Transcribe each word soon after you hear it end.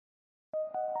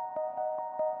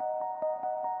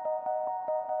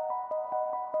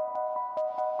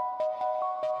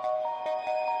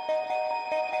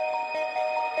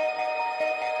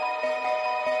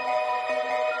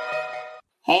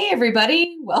Hey,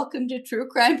 everybody. Welcome to True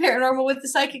Crime Paranormal with the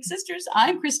Psychic Sisters.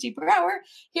 I'm Christy Brower,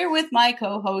 here with my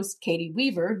co-host, Katie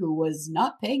Weaver, who was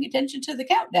not paying attention to the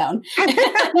countdown.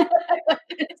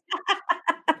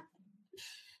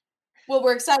 Well,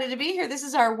 we're excited to be here. This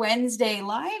is our Wednesday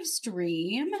live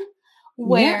stream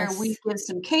where we give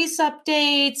some case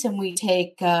updates and we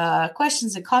take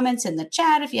questions and comments in the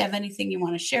chat. If you have anything you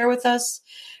want to share with us,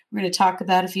 we're going to talk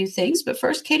about a few things. But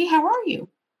first, Katie, how are you?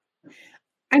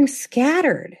 I'm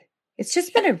scattered. It's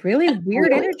just been a really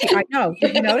weird energy. I know.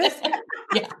 Did you notice?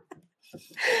 Yeah.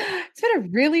 It's been a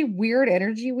really weird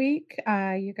energy week.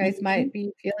 You guys might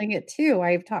be feeling it too.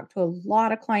 I've talked to a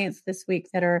lot of clients this week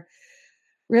that are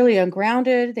really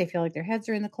ungrounded. They feel like their heads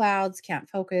are in the clouds, can't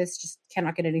focus, just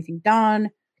cannot get anything done.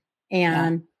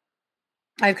 And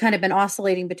I've kind of been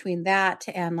oscillating between that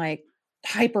and like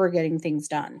hyper getting things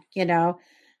done, you know?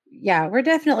 Yeah,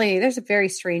 there's a very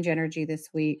strange energy this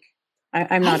week.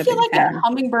 I'm not a big fan. I feel like a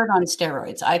hummingbird on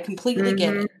steroids. I completely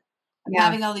get it. I'm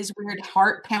having all these weird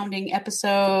heart-pounding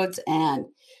episodes and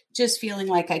just feeling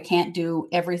like I can't do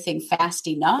everything fast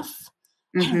enough.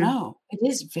 I don't know. It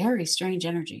is very strange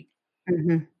energy.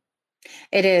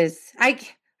 It is. I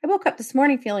woke up this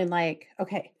morning feeling like,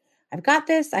 okay, I've got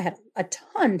this. I had a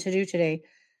ton to do today,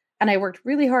 and I worked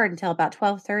really hard until about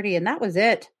 12:30, and that was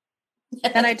it.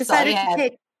 And I decided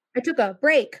I took a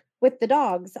break with the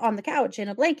dogs on the couch in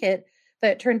a blanket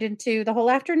that turned into the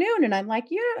whole afternoon. And I'm like,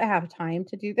 you don't have time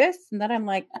to do this. And then I'm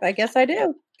like, I guess I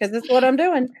do, because this is what I'm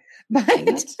doing.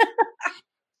 But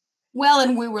well,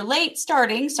 and we were late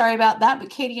starting. Sorry about that.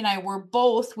 But Katie and I were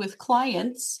both with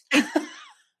clients.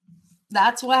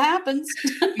 That's what happens.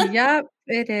 Yep,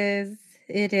 it is.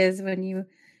 It is when you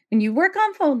work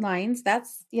on phone lines,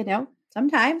 that's,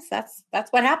 sometimes that's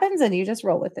what happens and you just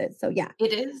roll with it. So yeah.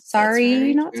 It is.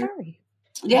 Sorry, not sorry.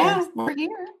 Yeah, we're here.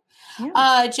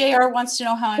 Yeah. JR wants to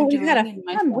know how I'm doing in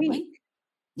my family. Week.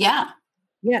 Yeah.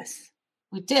 Yes.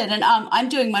 We did. And I'm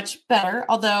doing much better,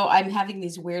 although I'm having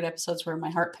these weird episodes where my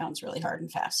heart pounds really hard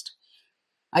and fast.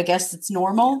 I guess it's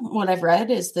normal. What I've read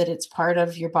is that it's part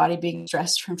of your body being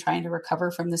stressed from trying to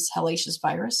recover from this hellacious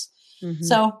virus.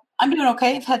 So I'm doing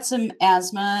okay. I've had some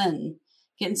asthma and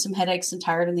getting some headaches and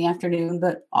tired in the afternoon,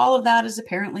 but all of that is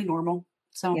apparently normal.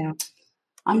 So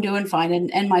I'm doing fine.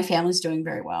 And my family's doing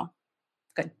very well.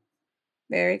 Good.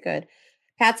 Very good.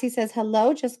 Patsy says,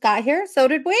 hello, just got here. So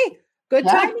did we. Good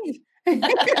timing.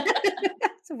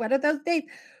 So one of those days,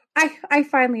 I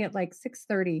finally at like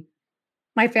 6:30,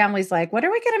 my family's like, what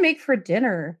are we going to make for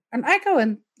dinner? And I go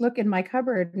and look in my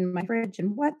cupboard and my fridge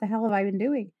and what the hell have I been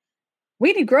doing?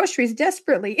 We need groceries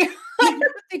desperately. I don't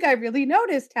think I really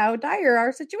noticed how dire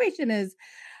our situation is.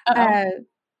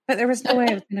 But there was no way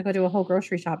I was going to go do a whole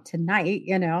grocery shop tonight,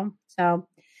 So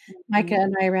Micah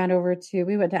and I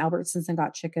we went to Albertsons and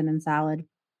got chicken and salad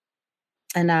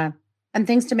and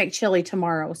things to make chili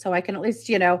tomorrow. So I can at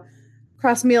least,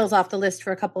 cross meals off the list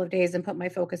for a couple of days and put my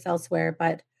focus elsewhere.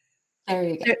 But there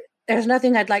you go. There's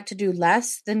nothing I'd like to do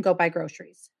less than go buy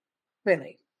groceries.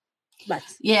 Really.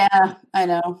 Less. Yeah, I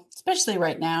know. Especially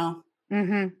right now.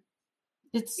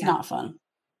 It's not fun.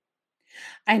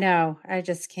 I know. I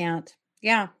just can't.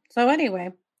 Yeah. So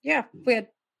anyway, we had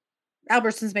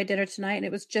Albertsons made dinner tonight and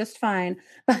it was just fine.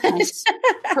 Nice.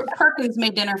 Perkins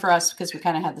made dinner for us because we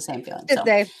kind of had the same feeling. So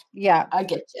yeah. I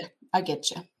get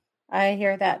you. I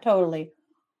hear that totally.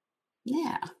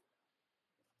 Yeah.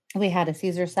 We had a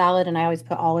Caesar salad and I always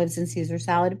put olives in Caesar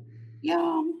salad.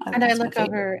 Yum. And I look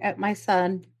over at my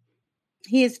son.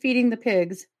 He is feeding the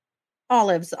pigs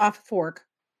olives off a fork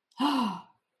at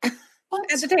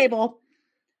the table.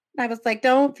 And I was like,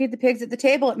 don't feed the pigs at the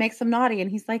table. It makes them naughty. And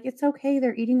he's like, it's okay.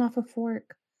 They're eating off a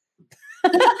fork.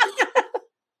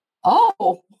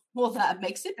 Oh, well, that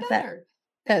makes it better.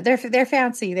 They're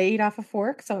fancy. They eat off a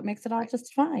fork. So it makes it all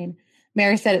just fine.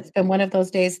 Mary said it's been one of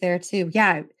those days there too.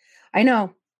 Yeah, I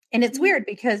know. And it's weird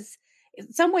because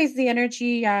in some ways the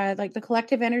energy, like the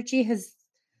collective energy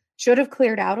should have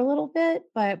cleared out a little bit,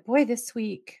 but boy, this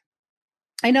week,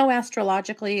 I know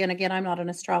astrologically, and again, I'm not an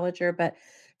astrologer, but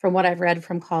from what I've read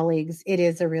from colleagues, it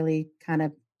is a really kind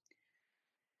of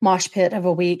mosh pit of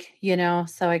a week,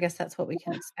 so I guess that's what we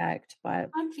can expect, but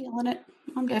I'm feeling it.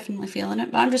 I'm definitely feeling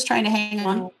it, but I'm just trying to hang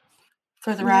on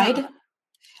for the ride.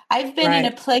 I've been in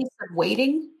a place of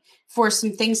waiting for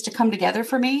some things to come together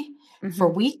for me for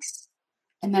weeks,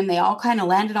 and then they all kind of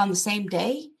landed on the same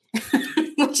day.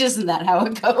 Which isn't that how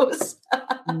it goes?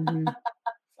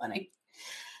 Funny.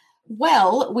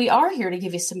 Well, we are here to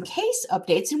give you some case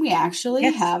updates, and we actually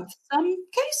have some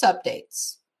case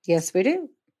updates. Yes, we do.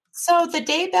 So the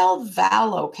Daybell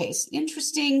Vallow case,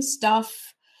 interesting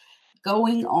stuff.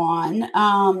 going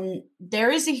on.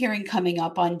 There is a hearing coming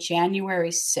up on January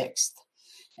 6th.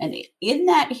 And in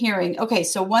that hearing, okay,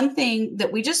 so one thing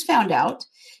that we just found out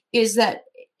is that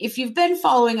if you've been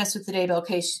following us with the Daybell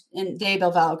case and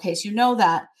Daybell Vallow case, you know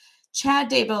that Chad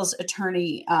Daybell's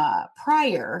attorney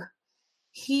prior,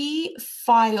 he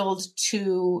filed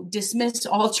to dismiss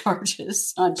all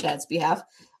charges on Chad's behalf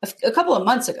a couple of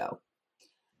months ago.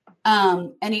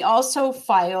 And he also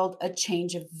filed a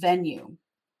change of venue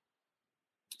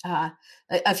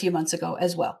a few months ago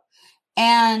as well.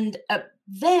 And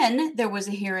then there was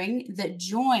a hearing that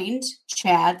joined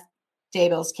Chad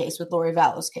Daybell's case with Lori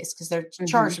Vallow's case because they're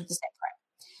charged with the same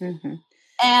crime. Mm-hmm.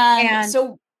 And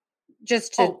so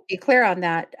just to be clear on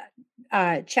that,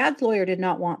 Chad's lawyer did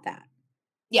not want that.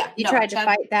 Yeah. He tried to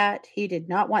fight that. He did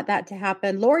not want that to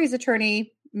happen. Lori's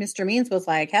attorney, Mr. Means, was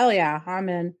like, hell yeah, I'm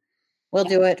in. We'll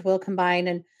do it. We'll combine.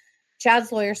 And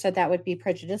Chad's lawyer said that would be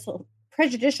prejudicial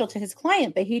to his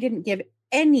client, but he didn't give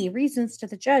any reasons to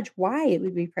the judge why it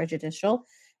would be prejudicial.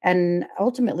 And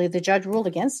ultimately, the judge ruled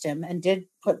against him and did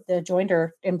put the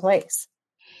joinder in place.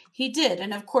 He did.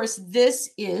 And of course, this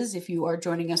is, if you are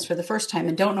joining us for the first time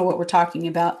and don't know what we're talking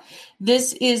about,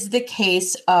 this is the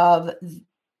case of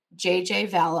J.J.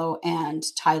 Vallow and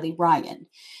Tylee Ryan.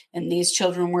 And these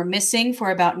children were missing for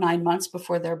about 9 months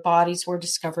before their bodies were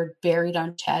discovered buried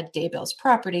on Chad Daybell's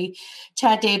property.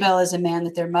 Chad Daybell is a man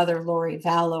that their mother, Lori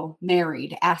Vallow,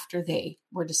 married after they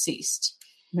were deceased.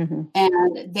 Mm-hmm.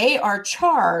 And they are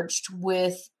charged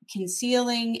with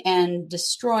concealing and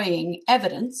destroying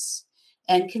evidence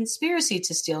and conspiracy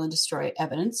to steal and destroy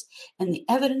evidence. And the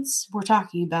evidence we're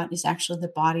talking about is actually the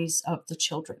bodies of the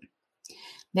children.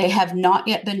 They have not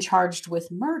yet been charged with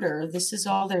murder. This is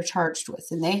all they're charged with.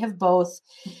 And they have both.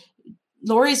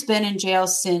 Lori's been in jail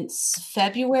since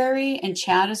February and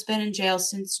Chad has been in jail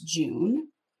since June.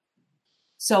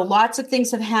 So lots of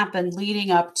things have happened leading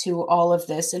up to all of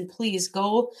this. And please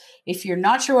go, if you're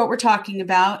not sure what we're talking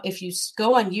about, if you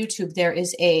go on YouTube, there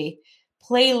is a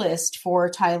playlist for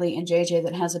Tylee and JJ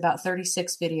that has about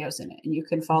 36 videos in it, and you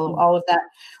can follow all of that,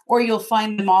 or you'll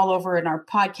find them all over in our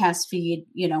podcast feed,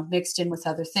 mixed in with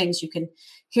other things. You can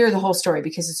hear the whole story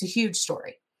because it's a huge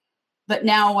story. But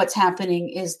now what's happening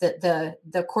is that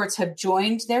the courts have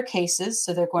joined their cases,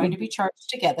 so they're going to be charged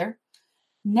together.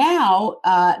 Now,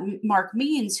 Mark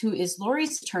Means, who is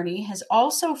Lori's attorney, has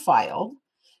also filed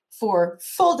for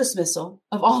full dismissal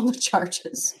of all the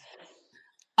charges.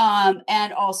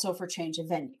 And also for change of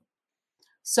venue.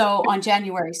 So on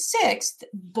January 6th,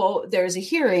 there's a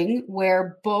hearing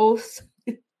where both,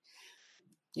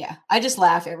 I just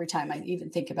laugh every time I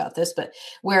even think about this, but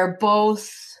where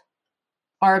both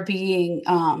are being,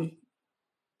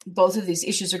 both of these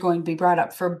issues are going to be brought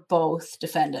up for both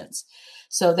defendants.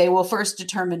 So they will first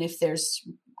determine if there's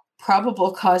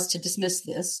probable cause to dismiss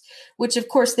this, which of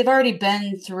course they've already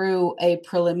been through a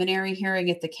preliminary hearing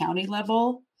at the county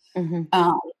level. Mm-hmm.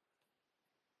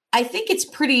 I think it's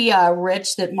pretty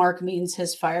rich that Mark Means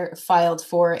has filed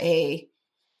for a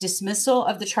dismissal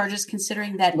of the charges,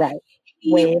 considering that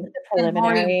waived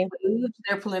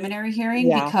their preliminary hearing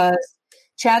because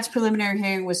Chad's preliminary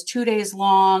hearing was 2 days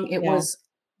long. It was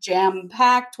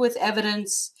jam-packed with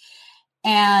evidence,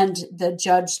 and the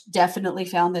judge definitely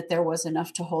found that there was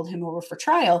enough to hold him over for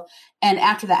trial. And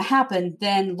after that happened,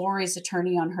 then Lori's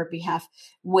attorney on her behalf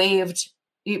waived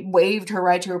her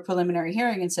right to a preliminary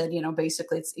hearing and said,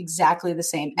 basically it's exactly the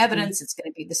same evidence. It's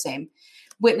going to be the same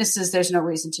witnesses. There's no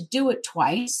reason to do it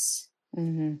twice.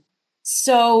 Mm-hmm.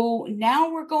 So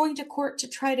now we're going to court to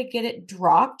try to get it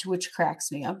dropped, which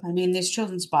cracks me up. I mean, these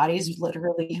children's bodies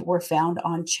literally were found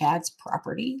on Chad's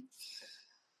property.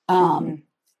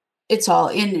 It's all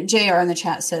in. JR in the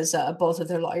chat says both of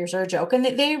their lawyers are a joke, and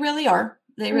they really are.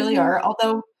 They really are.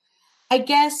 Although I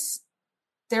guess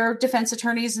they're defense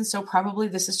attorneys, and so probably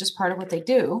this is just part of what they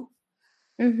do.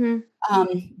 Mm-hmm.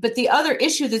 But the other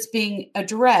issue that's being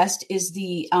addressed is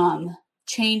the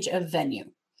change of venue.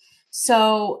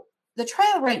 So the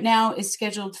trial right now is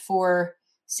scheduled for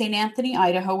St. Anthony,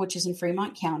 Idaho, which is in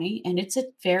Fremont County, and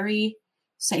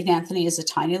St. Anthony is a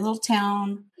tiny little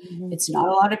town. Mm-hmm. It's not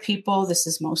a lot of people. This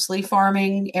is mostly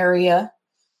farming area.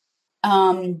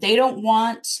 They don't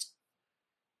want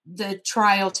the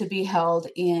trial to be held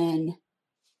in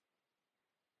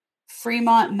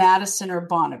Fremont, Madison, or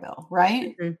Bonneville,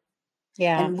 right? Mm-hmm.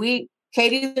 Yeah. And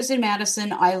Katie lives in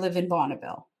Madison. I live in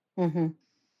Bonneville. Mm-hmm.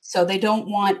 So they don't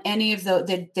want any of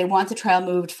they want the trial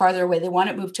moved farther away. They want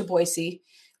it moved to Boise,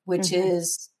 which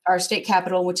is our state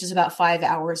capital, which is about 5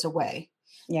 hours away.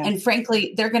 Yeah. And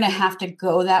frankly, they're going to have to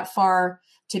go that far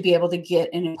to be able to get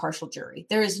an impartial jury.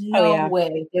 There is no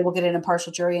way they will get an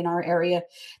impartial jury in our area.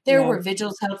 There were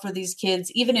vigils held for these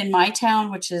kids, even in my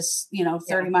town, which is,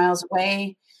 30 miles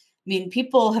away. I mean,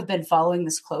 people have been following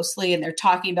this closely, and they're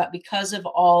talking about, because of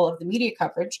all of the media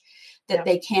coverage, that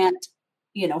they can't,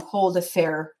 hold a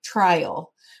fair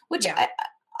trial, which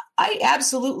I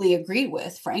absolutely agree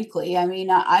with, frankly. I mean,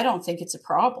 I don't think it's a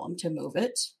problem to move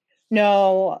it.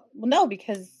 No,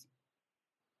 because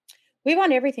we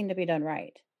want everything to be done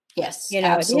right. Yes,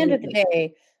 at the end of the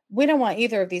day, we don't want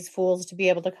either of these fools to be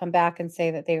able to come back and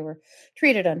say that they were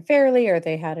treated unfairly, or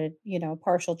they had a,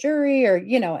 partial jury, or,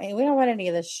 we don't want any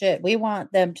of this shit. We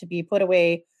want them to be put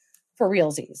away for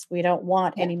realsies. We don't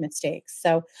want any mistakes.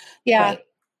 So,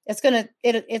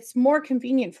 it's more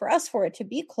convenient for us for it to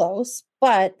be close,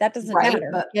 but that doesn't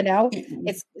matter. But,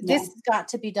 this has got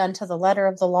to be done to the letter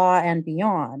of the law and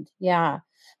beyond. Yeah.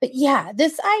 But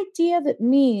this idea that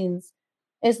means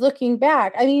is looking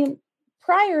back. I mean,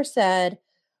 Pryor said,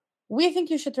 we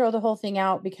think you should throw the whole thing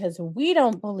out because we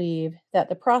don't believe that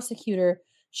the prosecutor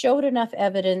showed enough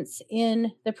evidence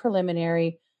in the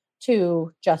preliminary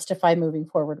to justify moving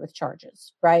forward with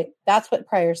charges, right? That's what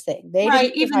Pryor's saying.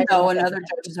 Even though another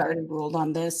judge has already ruled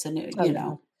on this, and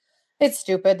it's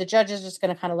stupid. The judge is just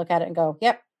going to kind of look at it and go,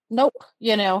 yep, nope,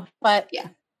 but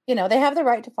they have the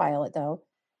right to file it though.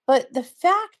 But the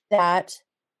fact that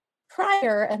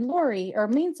Pryor and Lori, or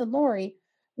Means and Lori,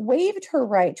 waived her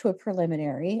right to a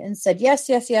preliminary and said, yes,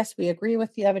 we agree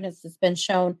with the evidence that's been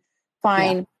shown.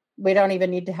 Fine. Yeah. We don't even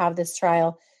need to have this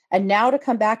trial. And now to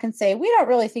come back and say, we don't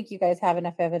really think you guys have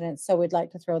enough evidence, so we'd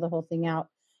like to throw the whole thing out.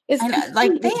 It's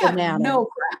like they have no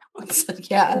grounds.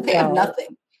 They have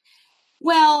nothing.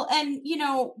 Well, and,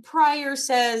 Pryor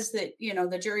says that,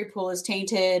 the jury pool is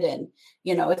tainted, and,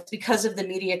 it's because of the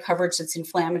media coverage that's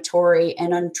inflammatory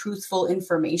and untruthful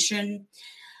information.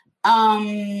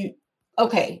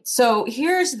 Okay, so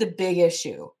here's the big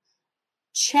issue.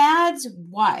 Chad's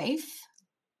wife,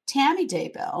 Tammy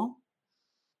Daybell,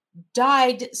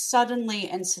 died suddenly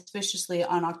and suspiciously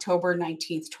on October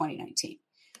 19th, 2019.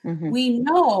 Mm-hmm. We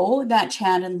know that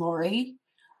Chad and Lori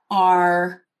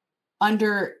are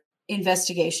under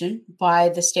investigation by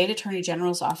the state attorney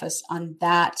general's office on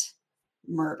that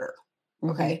murder.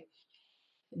 Mm-hmm. Okay.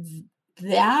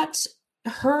 That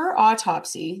her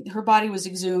autopsy, her body was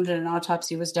exhumed and an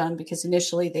autopsy was done because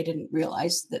initially they didn't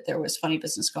realize that there was funny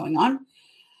business going on.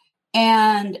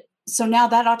 And so now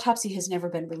that autopsy has never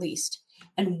been released.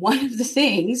 And one of the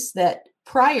things that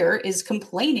Pryor is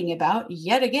complaining about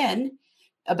yet again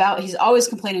he's always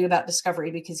complaining about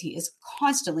discovery because he is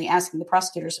constantly asking the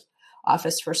prosecutor's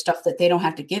office for stuff that they don't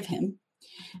have to give him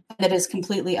that is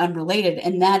completely unrelated.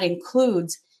 And that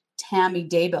includes Tammy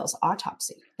Daybell's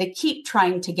autopsy. They keep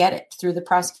trying to get it through the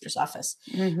prosecutor's office.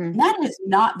 Mm-hmm. And that has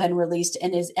not been released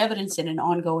and is evidence in an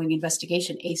ongoing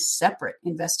investigation, a separate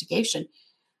investigation.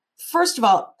 First of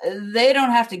all, they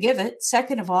don't have to give it.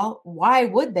 Second of all, why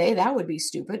would they? That would be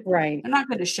stupid. Right. They're not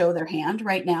going to show their hand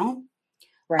right now.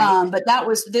 Right. But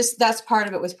that's part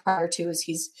of it with Pryor too, is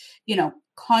he's,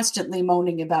 constantly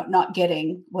moaning about not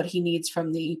getting what he needs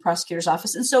from the prosecutor's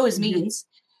office. And so is mm-hmm. Means.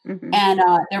 Mm-hmm. And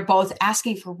they're both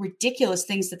asking for ridiculous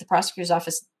things that the prosecutor's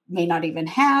office may not even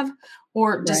have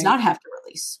or does not have to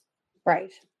release.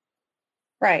 Right.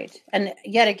 Right. And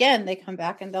yet again, they come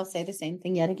back and they'll say the same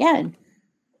thing yet again.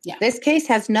 Yeah. This case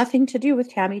has nothing to do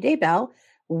with Tammy Daybell.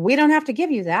 We don't have to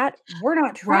give you that. We're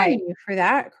not trying you for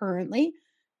that currently.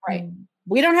 Right.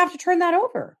 We don't have to turn that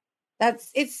over.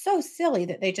 It's so silly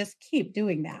that they just keep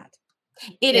doing that.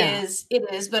 It is.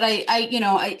 But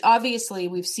I obviously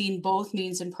we've seen both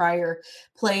Means and Pryor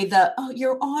play the, oh,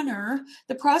 Your Honor,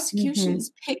 the prosecution mm-hmm.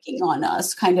 is picking on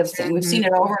us kind of thing. Mm-hmm. We've seen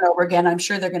it over and over again. I'm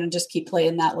sure they're going to just keep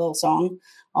playing that little song.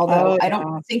 Although I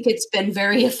don't think it's been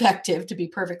very effective, to be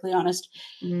perfectly honest.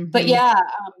 Mm-hmm. But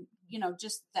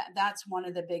just that's one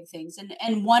of the big things.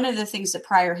 And one of the things that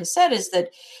Pryor has said is that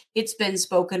it's been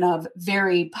spoken of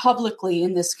very publicly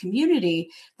in this community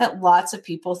that lots of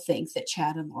people think that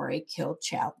Chad and Lori killed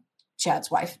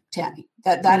Chad's wife, Tammy.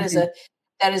 That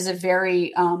mm-hmm. is a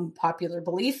very popular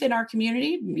belief in our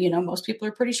community. Most people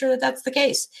are pretty sure that that's the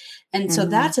case. And mm-hmm. so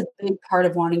that's a big part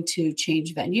of wanting to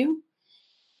change venue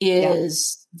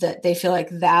is that they feel like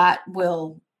that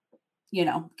will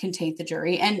contain the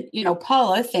jury. And,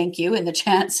 Paula, thank you, in the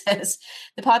chat says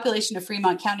the population of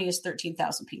Fremont County is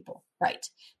 13,000 people. Right.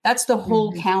 That's the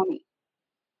whole mm-hmm. county.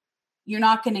 You're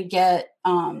not going to get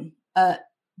a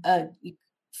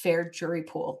fair jury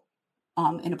pool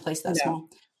in a place that small.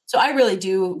 So I really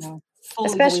do.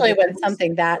 Especially when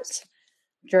something that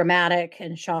dramatic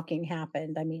and shocking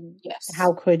happened. I mean, yes.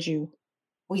 How could you?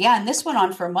 Well, yeah, and this went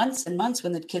on for months and months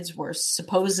when the kids were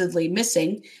supposedly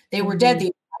missing. They were dead the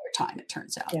entire time, it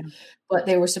turns out. Yeah. But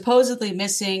they were supposedly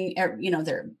missing.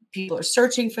 People are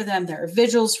searching for them. There are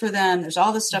vigils for them. There's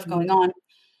all this stuff going on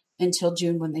until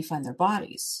June when they find their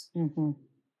bodies.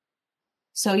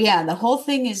 So, yeah, the whole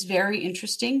thing is very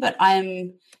interesting, but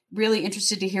I'm really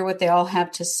interested to hear what they all have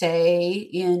to say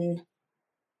in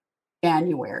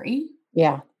January.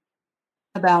 Yeah.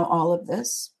 About all of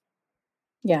this.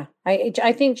 Yeah.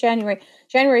 I think January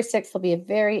 6th will be a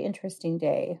very interesting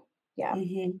day. Yeah.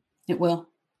 It will.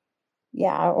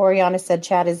 Yeah. Oriana said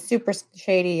Chad is super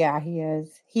shady. Yeah, he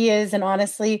is. He is. And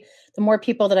honestly, the more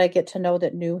people that I get to know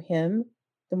that knew him,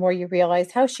 the more you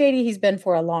realize how shady he's been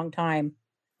for a long time.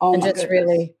 Oh, and just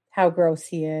really how gross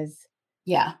he is.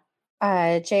 Yeah.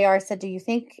 JR said, do you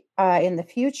think in the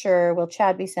future will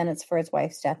Chad be sentenced for his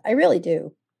wife's death? I really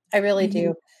do. I really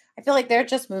do. I feel like they're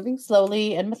just moving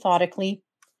slowly and methodically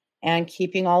and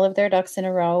keeping all of their ducks in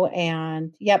a row.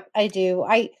 And yep, I do.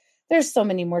 There's so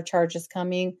many more charges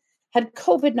coming. Had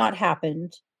COVID not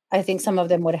happened, I think some of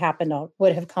them would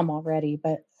have come already.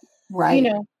 But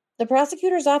the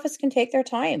prosecutor's office can take their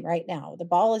time right now. The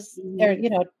ball is there,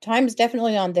 time's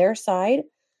definitely on their side.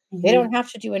 They don't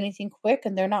have to do anything quick,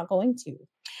 and they're not going to.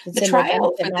 The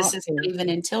trial for this is not even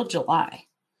until July.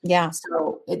 Yeah.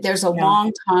 So there's a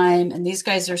long time, and these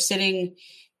guys are sitting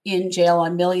in jail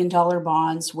on $1 million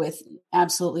bonds with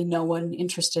absolutely no one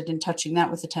interested in touching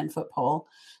that with a 10-foot pole.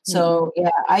 So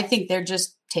I think they're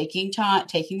just taking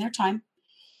their time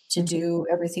to do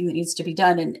everything that needs to be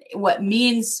done. And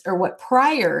what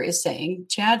Pryor is saying,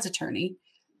 Chad's attorney,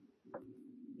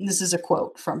 this is a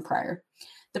quote from Pryor.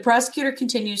 The prosecutor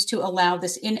continues to allow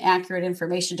this inaccurate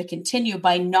information to continue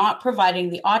by not providing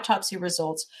the autopsy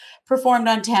results performed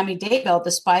on Tammy Daybell,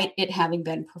 despite it having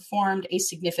been performed a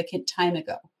significant time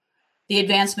ago. The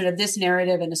advancement of this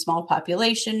narrative in a small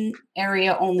population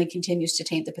area only continues to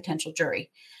taint the potential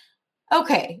jury.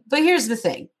 Okay, but here's the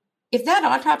thing. If that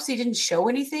autopsy didn't show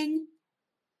anything,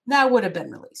 that would have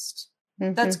been released.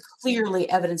 That's clearly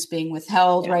evidence being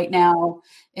withheld right now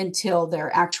until there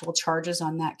are actual charges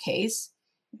on that case.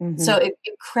 So it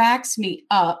cracks me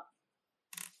up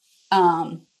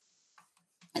that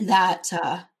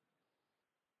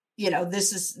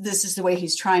this is the way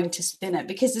he's trying to spin it,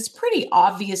 because it's pretty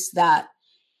obvious that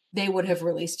they would have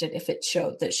released it if it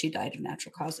showed that she died of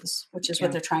natural causes, which is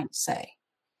what they're trying to say.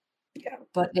 Yeah,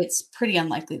 but it's pretty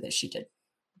unlikely that she did.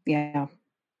 Yeah.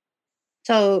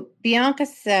 So Bianca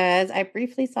says, I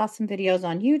briefly saw some videos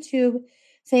on YouTube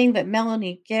saying that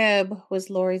Melanie Gibb was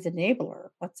Lori's enabler.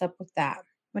 What's up with that?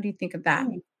 What do you think of that?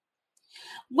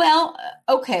 Well,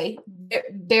 okay.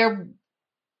 There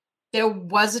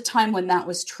was a time when that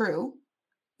was true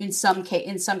in some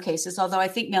cases, although I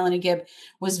think Melanie Gibb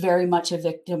was very much a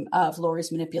victim of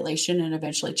Lori's manipulation and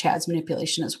eventually Chad's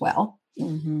manipulation as well.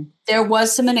 There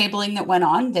was some enabling that went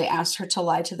on. They asked her to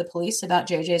lie to the police about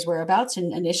JJ's whereabouts,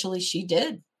 and initially she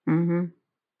did.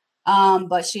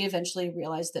 But she eventually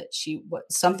realized that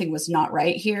something was not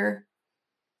right here,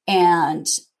 and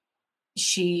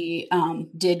she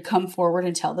did come forward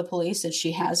and tell the police, and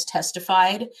she has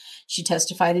testified. She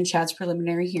testified in Chad's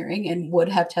preliminary hearing and would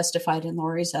have testified in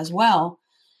Lori's as well.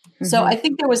 So I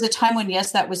think there was a time when,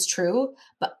 yes, that was true,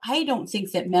 but I don't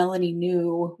think that Melanie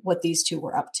knew what these two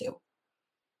were up to.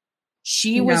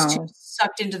 She was too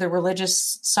sucked into the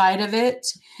religious side of it.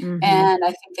 And I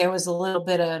think there was a little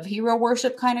bit of hero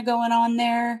worship kind of going on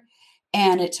there.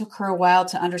 And it took her a while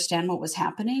to understand what was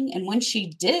happening. And when she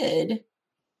did,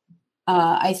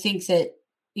 I think that,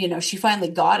 she finally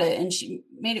got it, and she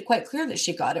made it quite clear that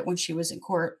she got it when she was in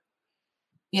court,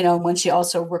 when she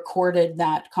also recorded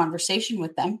that conversation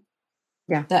with them.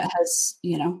 Yeah. That has,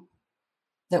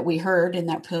 that we heard in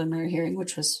that preliminary hearing,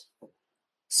 which was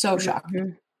so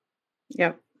shocking.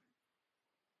 Yep.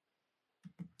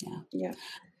 Yeah.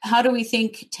 How do we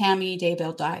think Tammy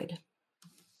Daybell died?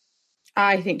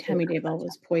 I think Tammy Daybell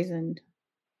was poisoned.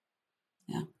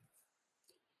 Yeah.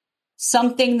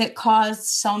 Something that caused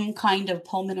some kind of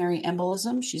pulmonary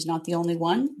embolism. She's not the only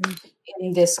one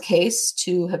in this case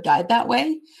to have died that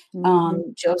way.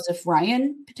 Joseph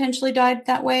Ryan potentially died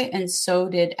that way, and so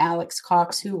did Alex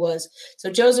Cox,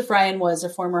 so Joseph Ryan was a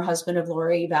former husband of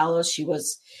Lori Vallows. He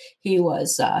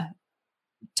was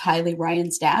Tylee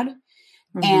Ryan's dad.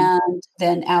 And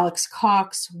then Alex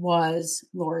Cox was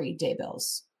Lori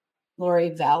Vallows'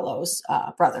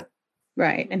 brother.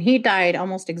 Right. And he died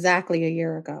almost exactly a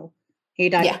year ago. He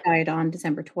died on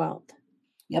December 12th.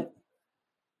 Yep.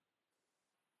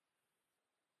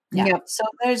 Yeah. Yep. So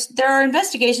there are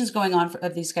investigations going on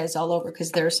of these guys all over,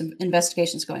 because there are some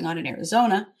investigations going on in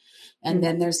Arizona And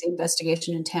then there's the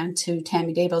investigation into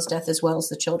Tammy Daybell's death, as well as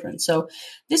the children. So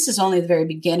this is only the very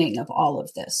beginning of all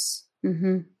of this.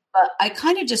 But I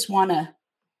kind of just want to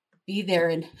be there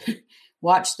and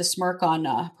watch the smirk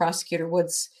on Prosecutor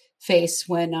Wood's face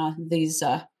when these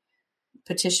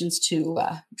petitions to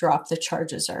drop the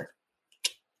charges are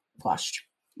quashed.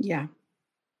 Yeah.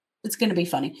 It's going to be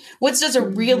funny. Woods does a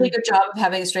really good job of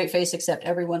having a straight face, except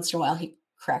every once in a while he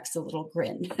cracks a little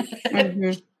grin.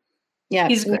 Yeah.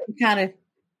 He's good.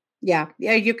 Yeah,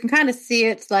 you can kind of see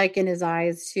it like in his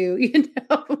eyes too,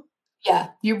 Yeah,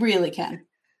 you really can.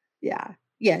 Yeah.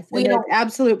 Yes. Well,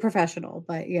 absolute professional,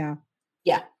 but yeah.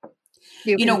 Yeah.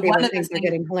 One of the things they're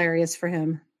getting hilarious for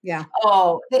him. Yeah.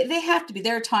 Oh, they have to be.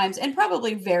 There are times, and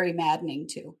probably very maddening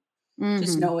too,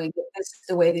 just knowing that this is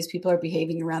the way these people are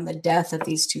behaving around the death of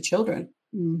these two children.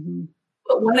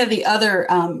 But one of the other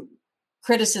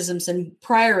criticisms, and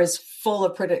Pryor is full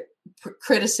of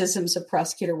criticisms of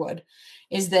Prosecutor Wood,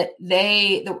 is that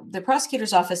the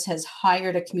prosecutor's office has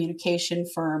hired a communication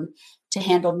firm to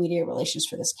handle media relations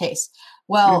for this case.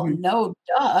 Well, no,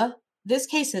 duh. This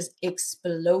case has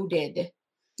exploded.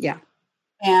 Yeah.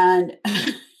 And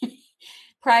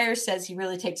Pryor says he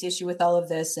really takes issue with all of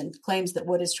this and claims that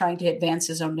Wood is trying to advance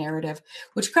his own narrative,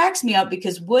 which cracks me up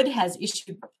because Wood has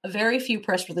issued a very few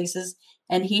press releases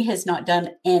and he has not done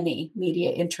any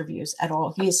media interviews at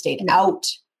all. He has stayed out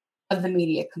of the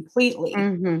media completely.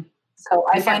 So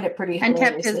I find it pretty hilarious.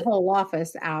 And kept his whole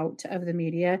office out of the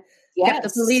media. Yes. Kept the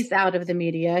police out of the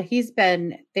media. They've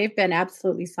been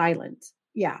absolutely silent.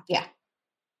 Yeah. Yeah.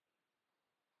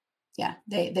 Yeah,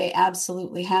 they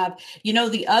absolutely have.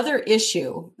 The other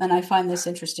issue, and I find this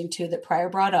interesting too, that Pryor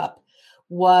brought up,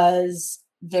 was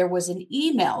there was an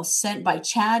email sent by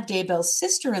Chad Daybell's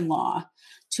sister-in-law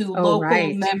to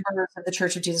local members of the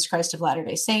Church of Jesus Christ of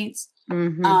Latter-day Saints.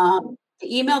 The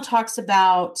email talks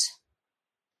about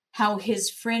how his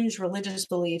fringe religious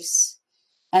beliefs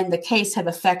and the case have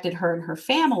affected her and her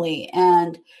family.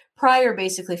 And Pryor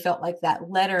basically felt like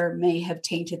that letter may have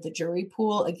tainted the jury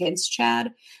pool against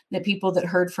Chad, that people that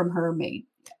heard from her may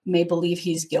believe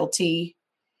he's guilty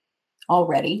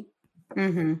already.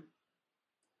 Yeah,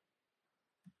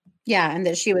 and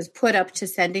that she was put up to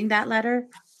sending that letter,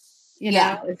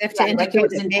 as if to indicate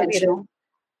that maybe the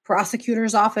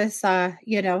prosecutor's office, set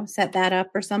that up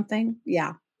or something.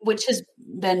 Yeah. Which has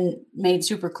been made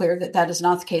super clear that is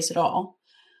not the case at all.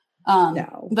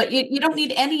 No. But you don't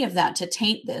need any of that to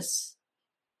taint this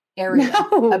area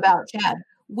about Chad.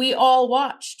 We all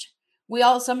watched.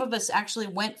 Some of us actually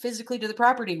went physically to the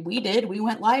property. We did. We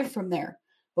went live from there.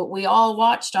 But we all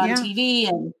watched on TV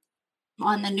and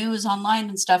on the news online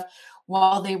and stuff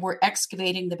while they were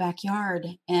excavating the backyard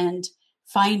and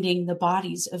finding the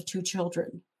bodies of two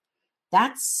children.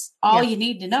 That's all you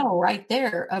need to know right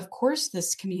there. Of course,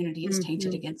 this community is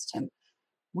tainted against him.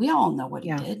 We all know what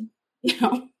he did,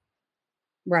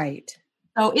 Right.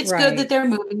 So it's good that they're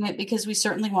moving it because we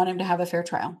certainly want him to have a fair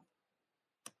trial.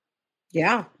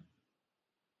 Yeah.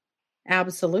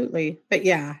 Absolutely. But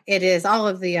yeah, it is. All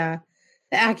of the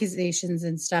accusations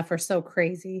and stuff are so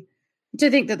crazy. To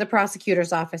think that the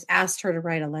prosecutor's office asked her to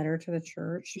write a letter to the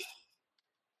church.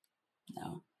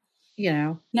 No.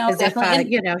 No, as if,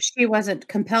 she wasn't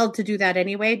compelled to do that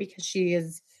anyway because she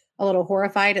is a little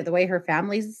horrified at the way her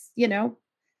family's,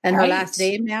 and her last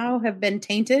name now have been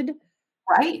tainted.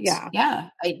 Right. Yeah. Yeah.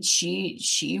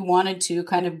 She wanted to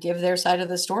kind of give their side of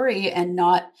the story and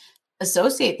not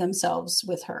associate themselves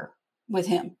with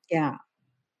him. Yeah.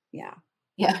 Yeah.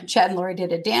 Yeah. Chad and Lori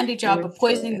did a dandy job of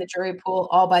poisoning the jury pool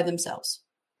all by themselves.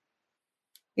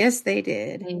 Yes, they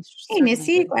did. Hey,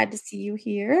 Missy, glad to see you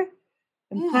here.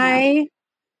 And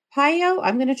Pio,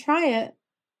 I'm going to try it.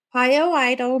 Pio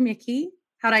Ido Mickey.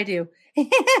 How'd I do?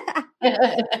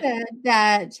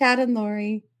 Chad and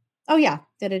Lori. Oh, yeah.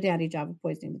 Did a dandy job of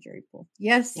poisoning the jury pool.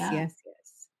 Yes, yes.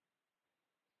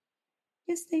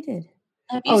 Yes, they did.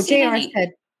 JR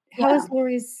said, how is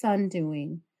Lori's son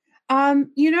doing?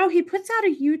 He puts out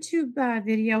a YouTube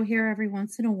video here every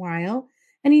once in a while,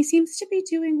 and he seems to be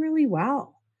doing really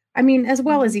well. I mean, as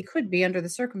well as he could be under the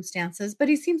circumstances, but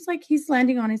he seems like he's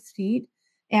landing on his feet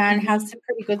and has some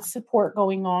pretty good support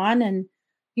going on and,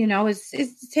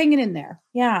 is hanging in there.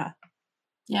 Yeah.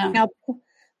 Yeah. Now,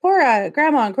 poor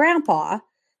grandma and grandpa,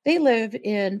 they live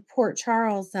in Port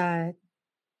Charles,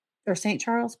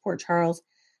 Port Charles,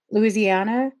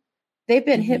 Louisiana. They've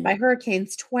been hit by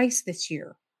hurricanes twice this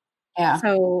year. Yeah.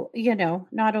 So,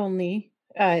 not only,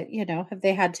 have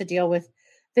they had to deal with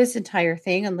this entire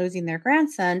thing and losing their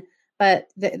grandson, but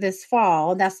this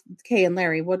fall, and that's Kay and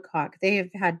Larry Woodcock, they have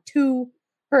had 2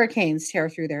 hurricanes tear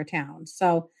through their town.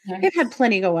 So they've had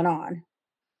plenty going on.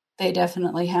 They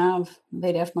definitely have.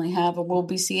 They definitely have. And we'll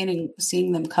be seeing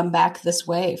them come back this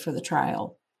way for the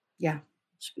trial. Yeah.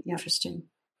 Should be interesting.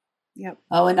 Yep.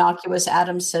 Oh, Innocuous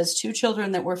Adams says 2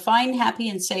 children that were fine, happy,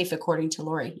 and safe, according to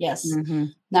Lori. Yes. Mm-hmm.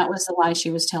 That was the lie she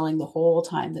was telling the whole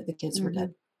time, that the kids were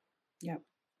dead. Yep.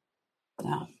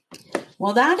 Yeah.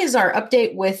 Well, that is our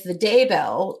update with the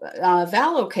Daybell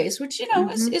Vallow case, which,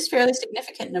 is fairly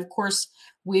significant. And of course,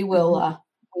 we will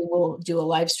do a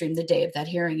live stream the day of that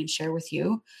hearing and share with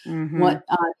you what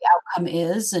the outcome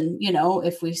is. And,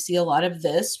 if we see a lot of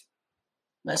this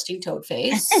resting toad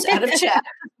face out of chat,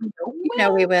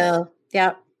 we will.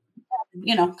 Yep.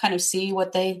 Kind of see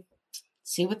what the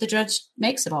judge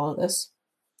makes of all of this.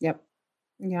 Yep.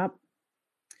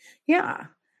 Yeah.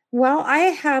 Well, I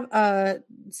have a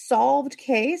solved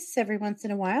case every once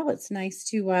in a while. It's nice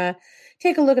to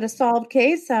take a look at a solved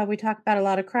case. We talk about a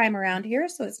lot of crime around here,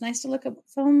 so it's nice to look at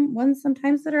some ones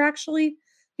sometimes that are actually,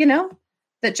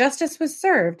 that justice was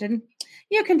served. And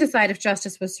you can decide if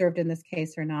justice was served in this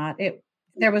case or not.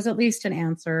 There was at least an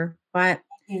answer. But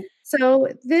so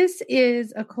this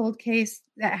is a cold case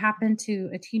that happened to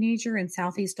a teenager in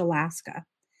Southeast Alaska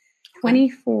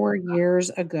 24 years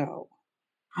ago.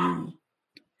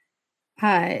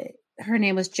 Her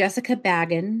name was Jessica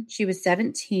Baggin. She was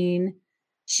 17.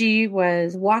 She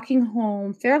was walking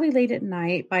home fairly late at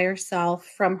night by herself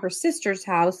from her sister's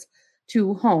house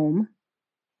to home,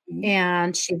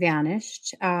 and she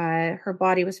vanished. Her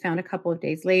body was found a couple of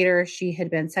days later. She had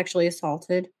been sexually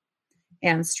assaulted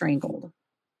and strangled.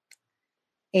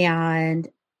 And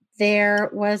there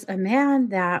was a man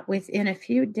that within a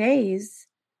few days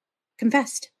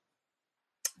confessed.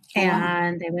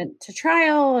 And they went to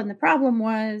trial, and the problem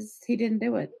was he didn't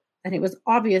do it. And it was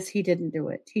obvious he didn't do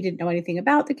it. He didn't know anything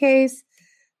about the case.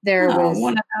 There was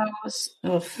one of those.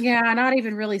 Not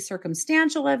even really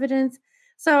circumstantial evidence.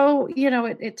 So,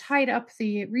 it tied up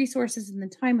the resources and the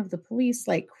time of the police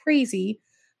like crazy,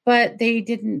 but they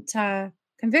didn't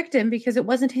convict him because it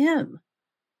wasn't him.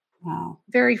 Wow.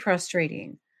 Very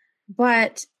frustrating.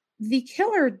 But the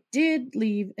killer did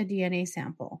leave a DNA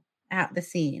sample at the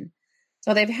scene.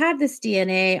 So they've had this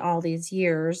DNA all these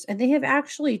years, and they have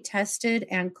actually tested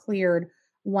and cleared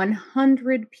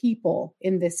 100 people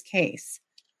in this case.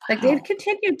 Like, they've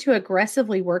continued to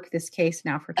aggressively work this case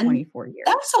now for 24 years.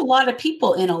 That's a lot of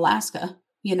people in Alaska,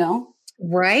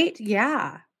 Right?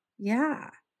 Yeah.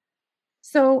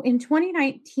 So in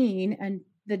 2019, and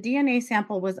the DNA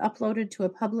sample was uploaded to a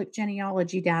public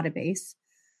genealogy database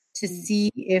to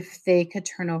see if they could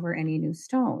turn over any new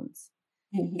stones.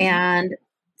 And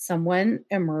someone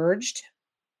emerged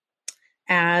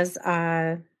as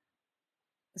a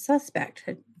suspect,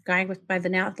 a guy by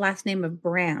the last name of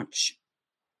Branch,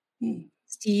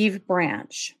 Steve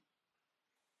Branch.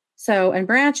 So, and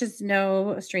Branch is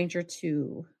no stranger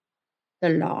to the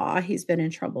law. He's been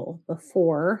in trouble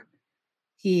before.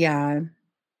 He has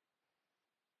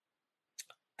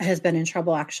been in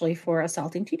trouble actually for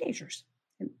assaulting teenagers.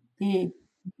 Imagine.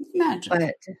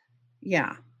 But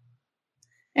yeah.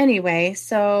 Anyway,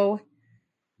 so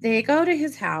they go to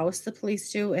his house, the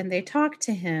police do, and they talk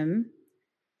to him,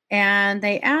 and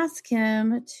they ask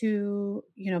him to,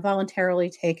 voluntarily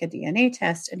take a DNA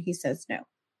test, and he says no.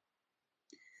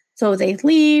 So they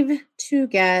leave to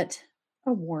get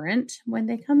a warrant. When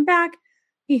they come back,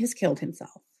 he has killed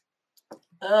himself.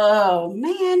 Oh,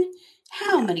 man.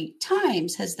 How many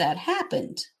times has that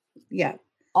happened? Yeah.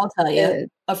 I'll tell you,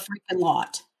 a freaking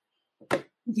lot.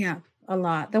 Yeah, a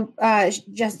lot. The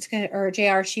Jessica or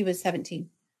JR, she was 17.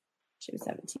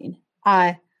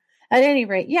 At any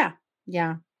rate, yeah.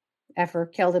 Effer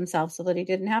killed himself so that he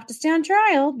didn't have to stand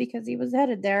trial because he was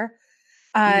headed there.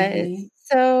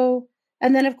 So,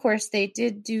 and then of course they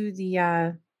did do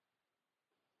the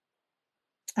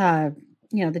the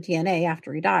DNA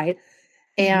after he died,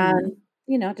 and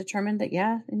determined that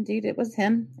indeed it was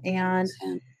him. And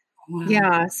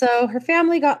wow. So her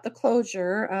family got the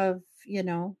closure of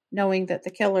knowing that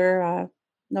the killer,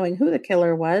 knowing who the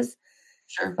killer was.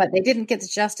 Sure. But they didn't get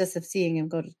the justice of seeing him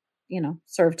go to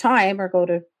serve time or go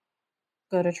to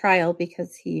trial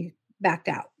because he backed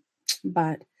out.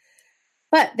 But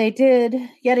they did,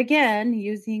 yet again,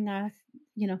 using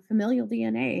familial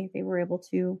DNA, they were able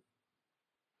to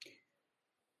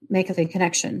make a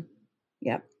connection.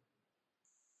 Yep.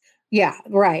 Yeah,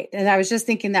 right. And I was just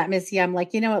thinking that, Missy, I'm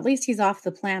like, at least he's off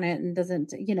the planet and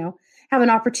doesn't, have an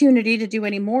opportunity to do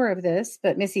any more of this.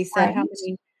 But Missy said, how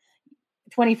many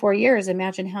 24 years,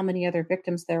 imagine how many other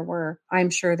victims there were. I'm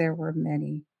sure there were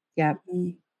many. Yep.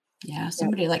 Yeah,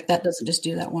 somebody like that doesn't just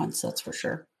do that once, that's for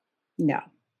sure. No,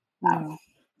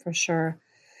 for sure.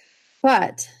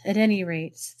 But at any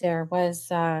rate, there was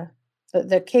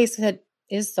the case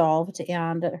is solved,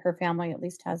 and her family at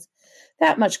least has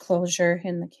that much closure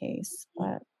in the case.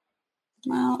 But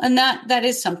well, and that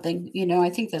is something, I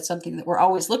think that's something that we're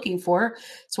always looking for.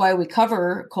 It's why we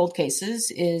cover cold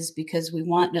cases, is because we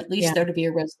want at least there to be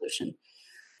a resolution.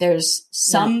 There's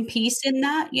some peace in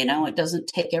that, it doesn't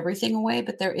take everything away,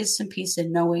 but there is some peace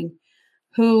in knowing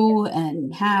who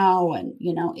and how, and,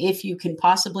 if you can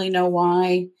possibly know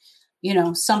why,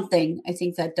 something. I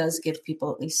think that does give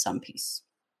people at least some peace.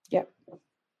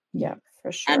 Yep,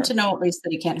 for sure. And to know at least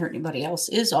that he can't hurt anybody else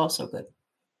is also good.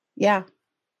 Yeah.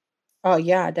 Oh,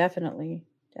 yeah, definitely.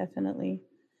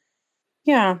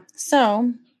 Yeah.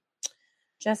 So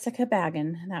Jessica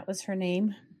Baggin, that was her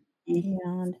name. Mm-hmm.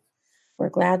 And we're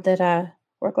glad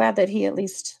that he at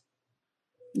least,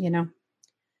 I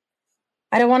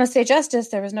don't want to say justice.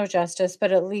 There was no justice,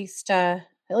 but at least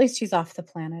he's off the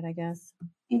planet, I guess.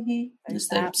 Mm-hmm. Is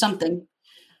there something?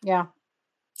 Yeah.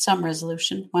 Some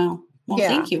resolution. Wow. Well,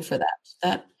 thank you for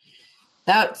that.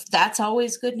 That's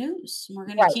always good news. We're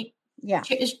going to keep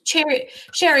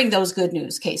sharing those good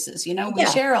news cases. We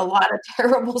share a lot of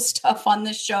terrible stuff on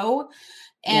this show,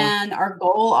 and our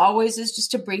goal always is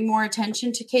just to bring more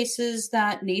attention to cases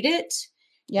that need it.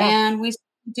 Yeah. And we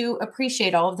do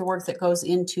appreciate all of the work that goes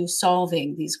into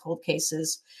solving these cold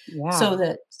cases, so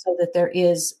that there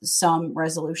is some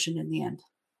resolution in the end.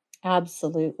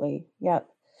 Absolutely. Yep.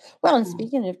 Well, and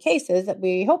speaking of cases,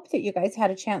 we hope that you guys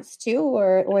had a chance to,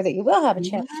 or that you will have a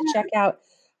chance to check out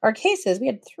our cases. We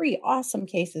had 3 awesome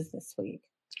cases this week.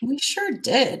 We sure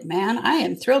did, man. I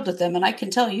am thrilled with them, and I can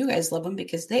tell you guys love them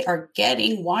because they are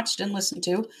getting watched and listened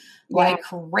to like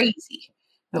crazy.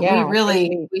 But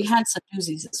we had some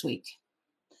doozies this week.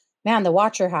 Man, the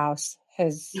Watcher House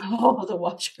has... Oh, the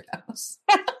Watcher House.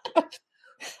 had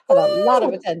a lot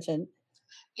of attention.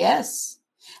 Yes.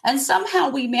 And somehow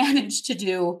we managed to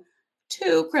do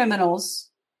 2 criminals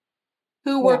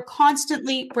who were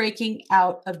constantly breaking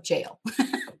out of jail.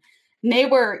 And they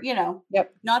were,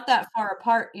 not that far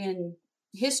apart in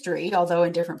history, although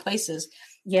in different places.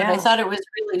 Yeah. But I thought it was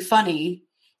really funny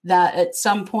that at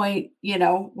some point,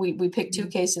 we picked 2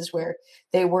 cases where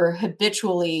they were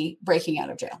habitually breaking out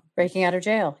of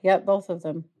jail. Yep, both of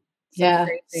them. So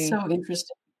crazy. So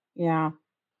interesting. Yeah.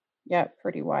 Yeah,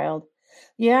 pretty wild.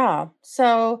 Yeah.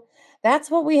 So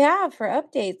that's what we have for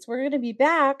updates. We're going to be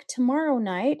back tomorrow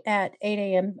night at 8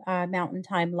 a.m. Mountain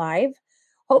Time live.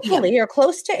 Hopefully, or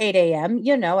close to 8 a.m.,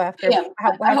 after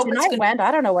how tonight went.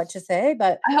 I don't know what to say,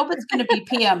 but I hope it's going to be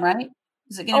PM, right?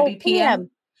 Is it going to be PM?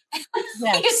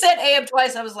 Yes. You said AM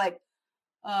twice. I was like,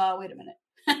 wait a minute.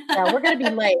 Yeah, we're going to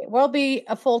be late. We'll be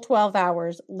a full 12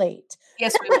 hours late.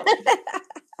 Yes, we will.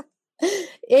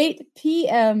 8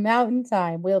 p.m. Mountain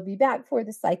Time. We'll be back for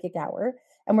the Psychic Hour,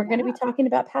 and we're going to be talking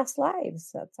about past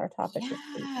lives. That's our topic this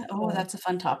week. Oh, that's a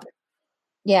fun topic.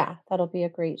 Yeah, that'll be a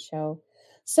great show.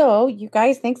 So you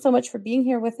guys, thanks so much for being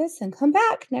here with us, and come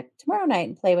back tomorrow night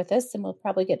and play with us, and we'll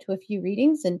probably get to a few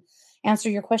readings and answer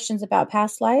your questions about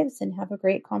past lives and have a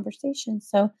great conversation.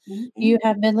 So you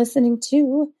have been listening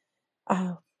to,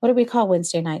 what do we call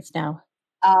Wednesday nights now?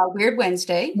 Weird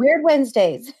Wednesday. Weird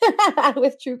Wednesdays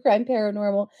with True Crime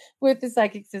Paranormal with the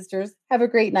Psychic Sisters. Have a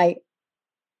great night.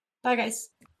 Bye, guys.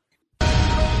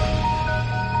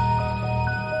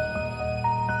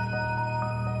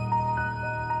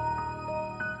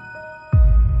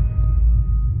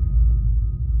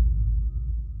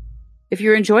 If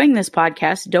you're enjoying this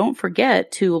podcast, don't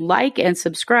forget to like and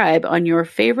subscribe on your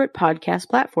favorite podcast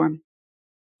platform.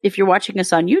 If you're watching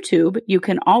us on YouTube, you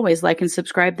can always like and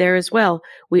subscribe there as well.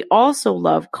 We also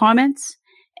love comments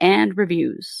and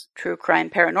reviews. True Crime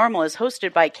Paranormal is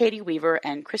hosted by Katie Weaver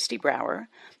and Christy Brower,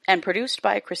 and produced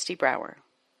by Christy Brower.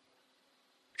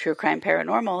 True Crime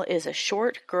Paranormal is a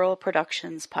Short Girl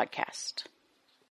Productions podcast.